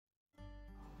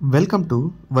Welcome to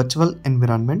virtual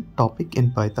environment topic in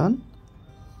Python.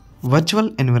 Virtual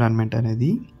environment అనేది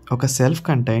ఒక self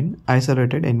contained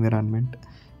isolated environment.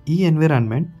 ఈ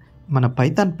environment మన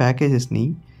Python ప్యాకేజెస్ని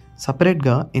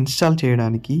సపరేట్గా ఇన్స్టాల్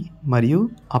చేయడానికి మరియు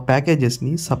ఆ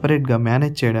ప్యాకేజెస్ని సపరేట్గా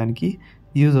మేనేజ్ చేయడానికి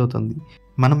యూజ్ అవుతుంది.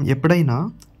 మనం ఎప్పుడైనా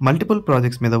మల్టిపుల్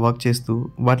ప్రాజెక్ట్స్ మీద వర్క్ చేస్తూ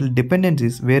వాటి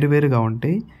డిపెండెన్సీస్ వేరువేరుగా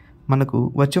ఉంటే మనకు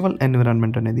వర్చువల్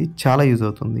ఎన్విరాన్మెంట్ అనేది చాలా యూజ్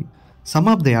అవుతుంది. Some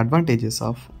of the advantages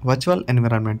of virtual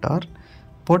environment are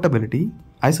portability,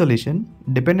 isolation,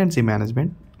 dependency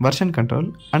management, version control,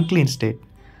 and clean state.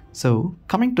 So,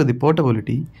 coming to the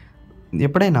portability,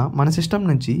 ఎప్పుడైనా మన సిస్టమ్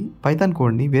నుంచి పైథాన్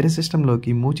కోడ్ని వేరే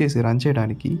సిస్టంలోకి మూవ్ చేసి రన్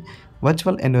చేయడానికి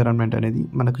వర్చువల్ ఎన్విరాన్మెంట్ అనేది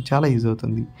మనకు చాలా యూజ్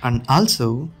అవుతుంది. అండ్ ఆల్సో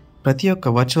ప్రతి ఒక్క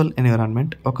వర్చువల్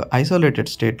ఎన్విరాన్మెంట్ ఒక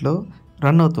ఐసోలేటెడ్ స్టేట్లో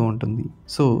రన్ అవుతూ ఉంటుంది.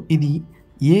 సో ఇది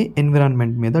ఏ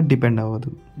ఎన్విరాన్మెంట్ మీద డిపెండ్ అవ్వదు.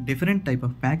 డిఫరెంట్ టైప్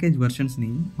ఆఫ్ ప్యాకేజ్ వర్షన్స్ని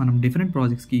మనం డిఫరెంట్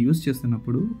ప్రాజెక్ట్స్కి యూజ్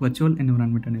చేస్తున్నప్పుడు వర్చువల్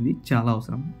ఎన్విరాన్మెంట్ అనేది చాలా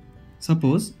అవసరం.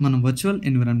 సపోజ్ మనం వర్చువల్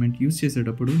ఎన్విరాన్మెంట్ యూజ్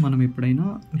చేసేటప్పుడు మనం ఎప్పుడైనా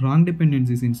రాంగ్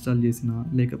డిపెండెన్సీస్ ఇన్స్టాల్ చేసినా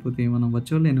లేకపోతే మనం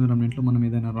వర్చువల్ ఎన్విరాన్మెంట్లో మనం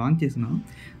ఏదైనా రాంగ్ చేసినా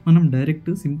మనం డైరెక్ట్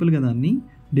సింపుల్గా దాన్ని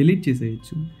డిలీట్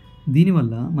చేసేయచ్చు.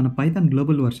 దీనివల్ల మన పైథాన్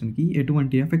గ్లోబల్ వర్షన్కి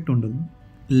ఎటువంటి ఎఫెక్ట్ ఉండదు.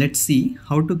 Let's see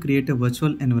how to create a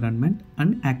virtual environment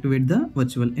and activate the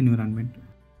virtual environment.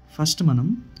 First మనం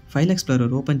ఫైల్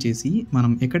ఎక్స్ప్లోరర్ ఓపెన్ చేసి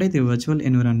మనం ఎక్కడైతే వర్చువల్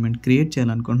ఎన్విరాన్మెంట్ క్రియేట్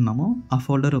చేయాలనుకుంటున్నామో ఆ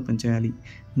ఫోల్డర్ ఓపెన్ చేయాలి.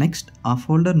 నెక్స్ట్ ఆ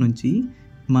ఫోల్డర్ నుంచి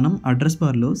మనం అడ్రస్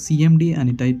బార్లో cmd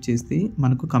అని టైప్ చేస్తే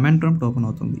మనకు కమాండ్ ప్రాంప్ట్ ఓపెన్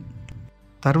అవుతుంది.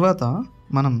 తర్వాత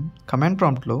మనం command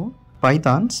ప్రాంప్ట్లో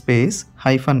Python space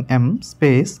 -m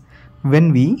space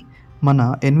వెన్వి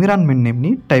మన ఎన్విరాన్మెంట్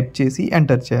నేమ్ని టైప్ చేసి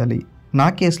ఎంటర్ చేయాలి. నా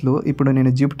కేసులో ఇప్పుడు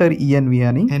నేను జూపిటర్ env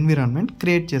అని ఎన్విరాన్మెంట్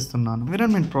క్రియేట్ చేస్తున్నాను.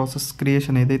 ఎన్విరాన్మెంట్ ప్రాసెస్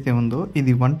క్రియేషన్ ఏదైతే ఉందో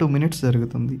ఇది 1-2 minutes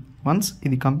జరుగుతుంది. వన్స్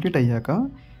ఇది కంప్లీట్ అయ్యాక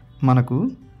మనకు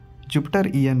జూపిటర్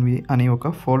env అనే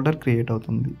ఒక ఫోల్డర్ క్రియేట్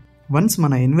అవుతుంది. వన్స్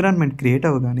మన ఎన్విరాన్మెంట్ క్రియేట్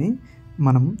అవ్వగానే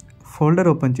మనం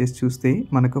ఫోల్డర్ ఓపెన్ చేసి చూస్తే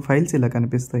మనకు ఫైల్స్ ఇలా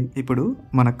కనిపిస్తాయి. ఇప్పుడు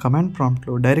మన కమాండ్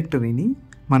ప్రాంప్ట్లో డైరెక్టరీని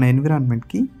మన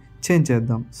ఎన్విరాన్మెంట్కి చేంజ్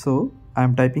చేద్దాం. So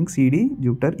I'm typing cd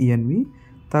Jupiter env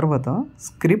తర్వాత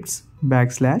స్క్రిప్ట్స్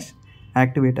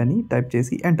 /యాక్టివేట్ అని టైప్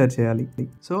చేసి ఎంటర్ చేయాలి.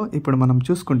 సో ఇప్పుడు మనం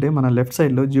చూసుకుంటే మన లెఫ్ట్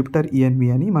సైడ్లో జూపిటర్ env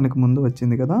అని మనకు ముందు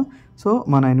వచ్చింది కదా. సో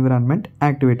మన ఎన్విరాన్మెంట్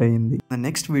యాక్టివేట్ అయ్యింది. The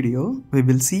next video we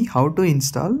will see how to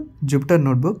install Jupyter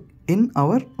Notebook in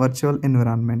our virtual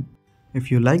environment.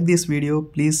 If you like this video,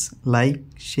 please like,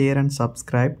 share and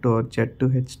subscribe to our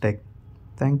Jet2H Tech.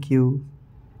 Thank you.